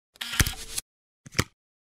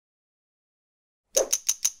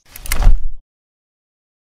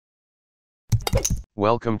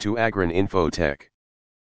Welcome to Agron Infotech.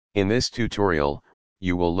 In this tutorial,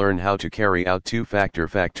 you will learn how to carry out two-factor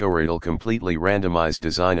factorial completely randomized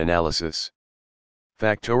design analysis.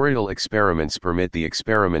 Factorial experiments permit the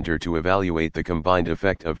experimenter to evaluate the combined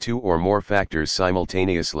effect of two or more factors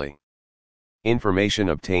simultaneously. Information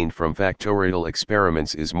obtained from factorial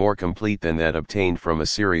experiments is more complete than that obtained from a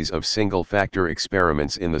series of single-factor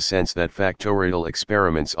experiments in the sense that factorial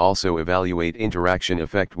experiments also evaluate interaction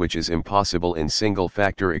effect, which is impossible in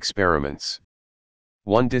single-factor experiments.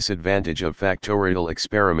 One disadvantage of factorial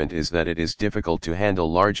experiment is that it is difficult to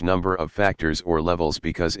handle large number of factors or levels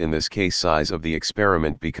because in this case size of the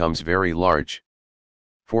experiment becomes very large.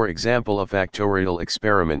 For example, a factorial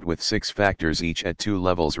experiment with 6 factors each at 2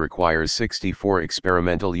 levels requires 64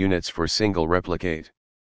 experimental units for single replicate.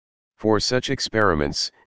 For such experiments,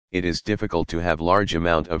 it is difficult to have large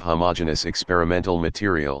amount of homogeneous experimental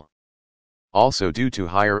material. Also, due to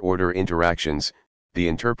higher order interactions, the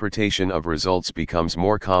interpretation of results becomes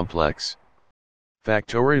more complex.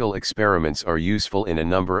 Factorial experiments are useful in a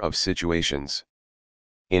number of situations.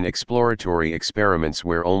 In exploratory experiments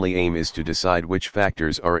where only aim is to decide which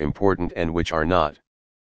factors are important and which are not.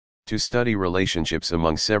 To study relationships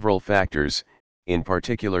among several factors, in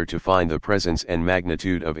particular to find the presence and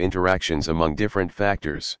magnitude of interactions among different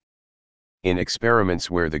factors. In experiments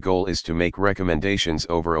where the goal is to make recommendations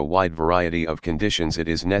over a wide variety of conditions, it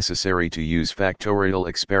is necessary to use factorial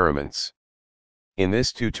experiments. In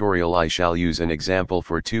this tutorial I shall use an example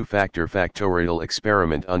for two-factor factorial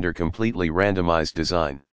experiment under completely randomized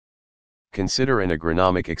design. Consider an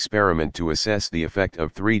agronomic experiment to assess the effect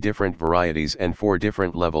of 3 different varieties and 4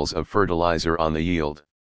 different levels of fertilizer on the yield.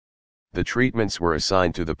 The treatments were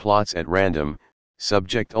assigned to the plots at random,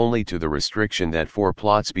 subject only to the restriction that 4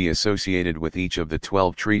 plots be associated with each of the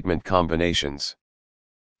 12 treatment combinations.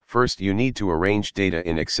 First, you need to arrange data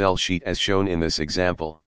in Excel sheet as shown in this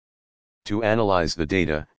example. To analyze the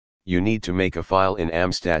data, you need to make a file in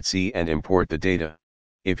MSTAT C and import the data.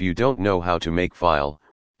 If you don't know how to make file,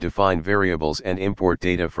 define variables and import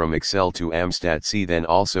data from Excel to MSTAT C, then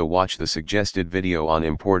also watch the suggested video on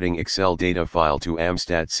importing Excel data file to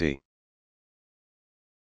MSTAT C.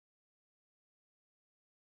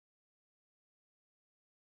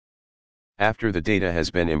 After the data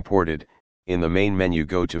has been imported, in the main menu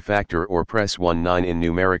go to Factor or press 19 in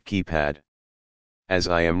numeric keypad. As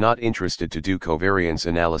I am not interested to do covariance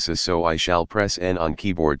analysis, so I shall press N on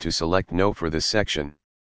keyboard to select No for this section.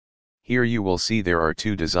 Here you will see there are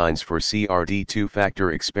 2 designs for CRD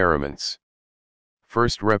two-factor experiments.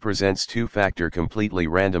 First represents two-factor completely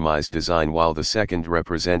randomized design, while the second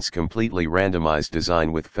represents completely randomized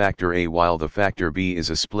design with factor A, while the factor B is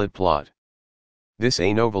a split plot. This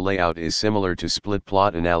ANOVA layout is similar to split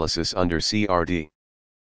plot analysis under CRD.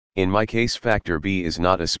 In my case, factor B is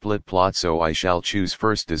not a split plot, so I shall choose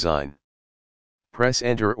first design. Press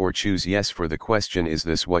enter or choose yes for the question, is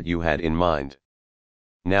this what you had in mind?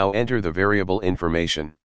 Now enter the variable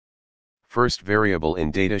information. First variable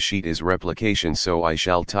in datasheet is replication, so I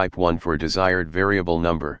shall type 1 for desired variable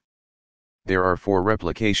number. There are 4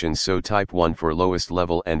 replications, so type 1 for lowest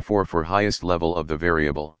level and 4 for highest level of the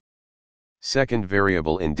variable. Second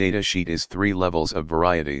variable in datasheet is 3 levels of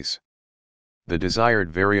varieties. The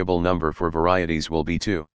desired variable number for varieties will be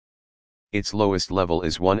 2. Its lowest level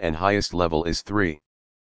is 1 and highest level is 3.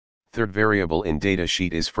 Third variable in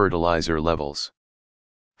datasheet is fertilizer levels.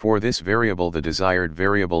 For this variable the desired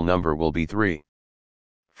variable number will be 3.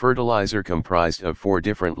 Fertilizer comprised of 4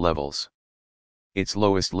 different levels. Its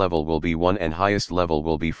lowest level will be 1 and highest level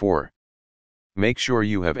will be 4. Make sure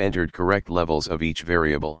you have entered correct levels of each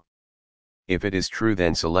variable. If it is true,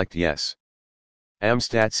 then select yes.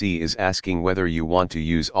 MSTAT C is asking whether you want to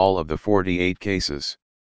use all of the 48 cases.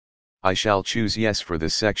 I shall choose yes for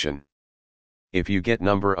this section. If you get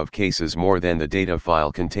number of cases more than the data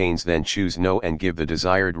file contains, then choose no and give the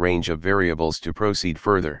desired range of variables to proceed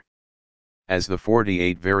further. As the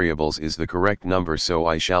 48 variables is the correct number, so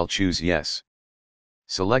I shall choose yes.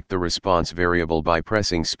 Select the response variable by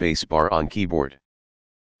pressing spacebar on keyboard.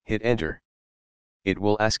 Hit enter. It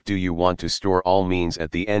will ask, do you want to store all means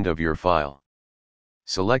at the end of your file?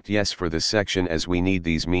 Select yes for this section, as we need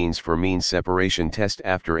these means for mean separation test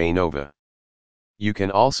after ANOVA. You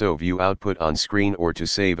can also view output on screen, or to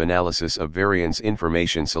save analysis of variance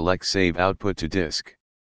information select Save Output to Disk.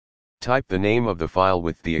 Type the name of the file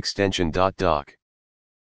with the extension .doc.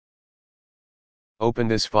 Open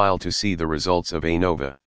this file to see the results of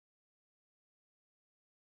ANOVA.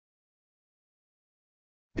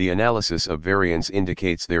 The analysis of variance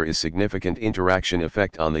indicates there is significant interaction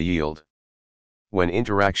effect on the yield. When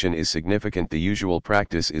interaction is significant, the usual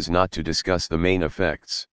practice is not to discuss the main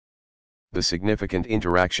effects. The significant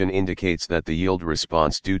interaction indicates that the yield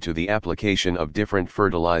response due to the application of different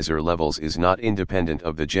fertilizer levels is not independent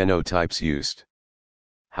of the genotypes used.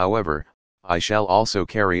 However, I shall also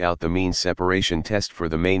carry out the mean separation test for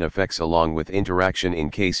the main effects along with interaction in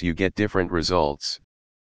case you get different results.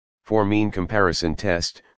 For mean comparison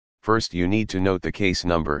test, first you need to note the case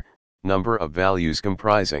number of values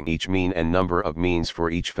comprising each mean and number of means for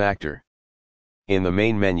each factor. In the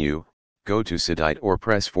main menu, go to Edit or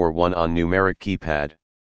press 4-1 on numeric keypad.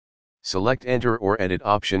 Select Enter or Edit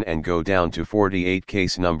option and go down to 48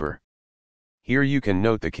 case number. Here you can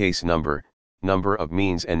note the case number of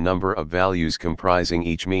means and number of values comprising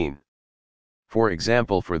each mean. For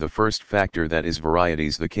example, for the first factor, that is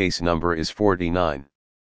varieties, the case number is 49.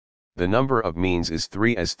 The number of means is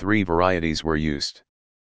 3 as 3 varieties were used.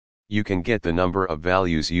 You can get the number of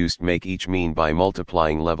values used make each mean by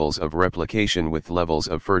multiplying levels of replication with levels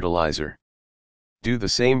of fertilizer. Do the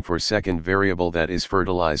same for second variable, that is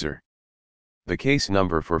fertilizer. The case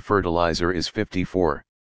number for fertilizer is 54.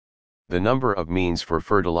 The number of means for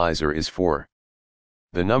fertilizer is 4.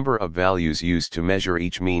 The number of values used to measure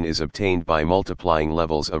each mean is obtained by multiplying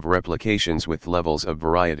levels of replications with levels of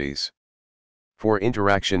varieties. For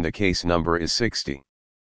interaction, the case number is 60.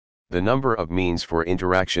 The number of means for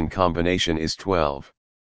interaction combination is 12.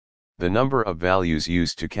 The number of values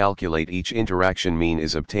used to calculate each interaction mean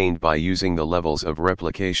is obtained by using the levels of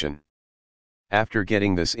replication. After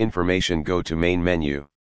getting this information, go to main menu.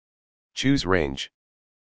 Choose range.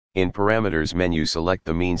 In parameters menu, select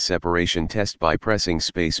the mean separation test by pressing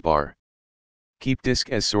spacebar. Keep disk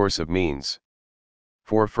as source of means.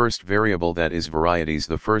 For first variable, that is varieties,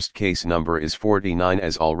 the first case number is 49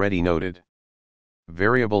 as already noted.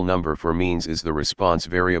 Variable number for means is the response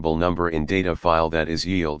variable number in data file, that is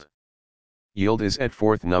yield. Yield is at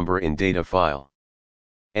fourth number in data file.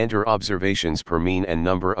 Enter observations per mean and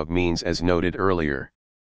number of means as noted earlier.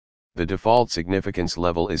 The default significance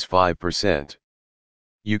level is 5%.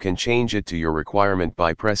 You can change it to your requirement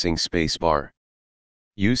by pressing spacebar.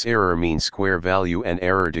 Use error mean square value and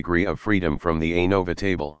error degree of freedom from the ANOVA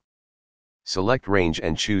table. Select range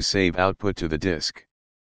and choose save output to the disk.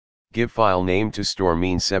 Give file name to store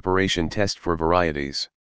mean separation test for varieties.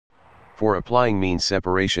 For applying mean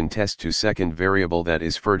separation test to second variable, that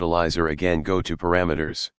is fertilizer, again go to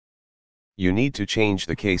parameters. You need to change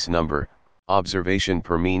the case number, observation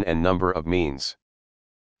per mean and number of means,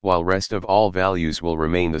 while rest of all values will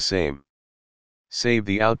remain the same. Save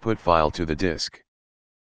the output file to the disk.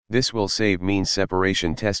 This will save mean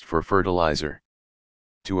separation test for fertilizer.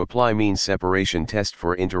 To apply mean separation test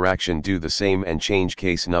for interaction, do the same and change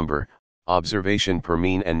case number, observation per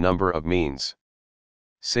mean and number of means.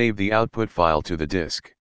 Save the output file to the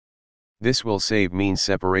disk. This will save mean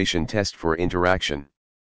separation test for interaction.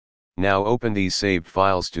 Now open these saved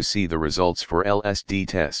files to see the results for LSD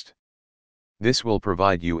test. This will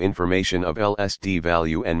provide you information of LSD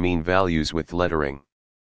value and mean values with lettering.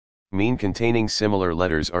 Mean containing similar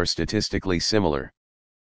letters are statistically similar.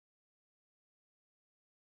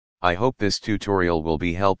 I hope this tutorial will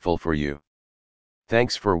be helpful for you.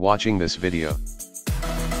 Thanks for watching this video.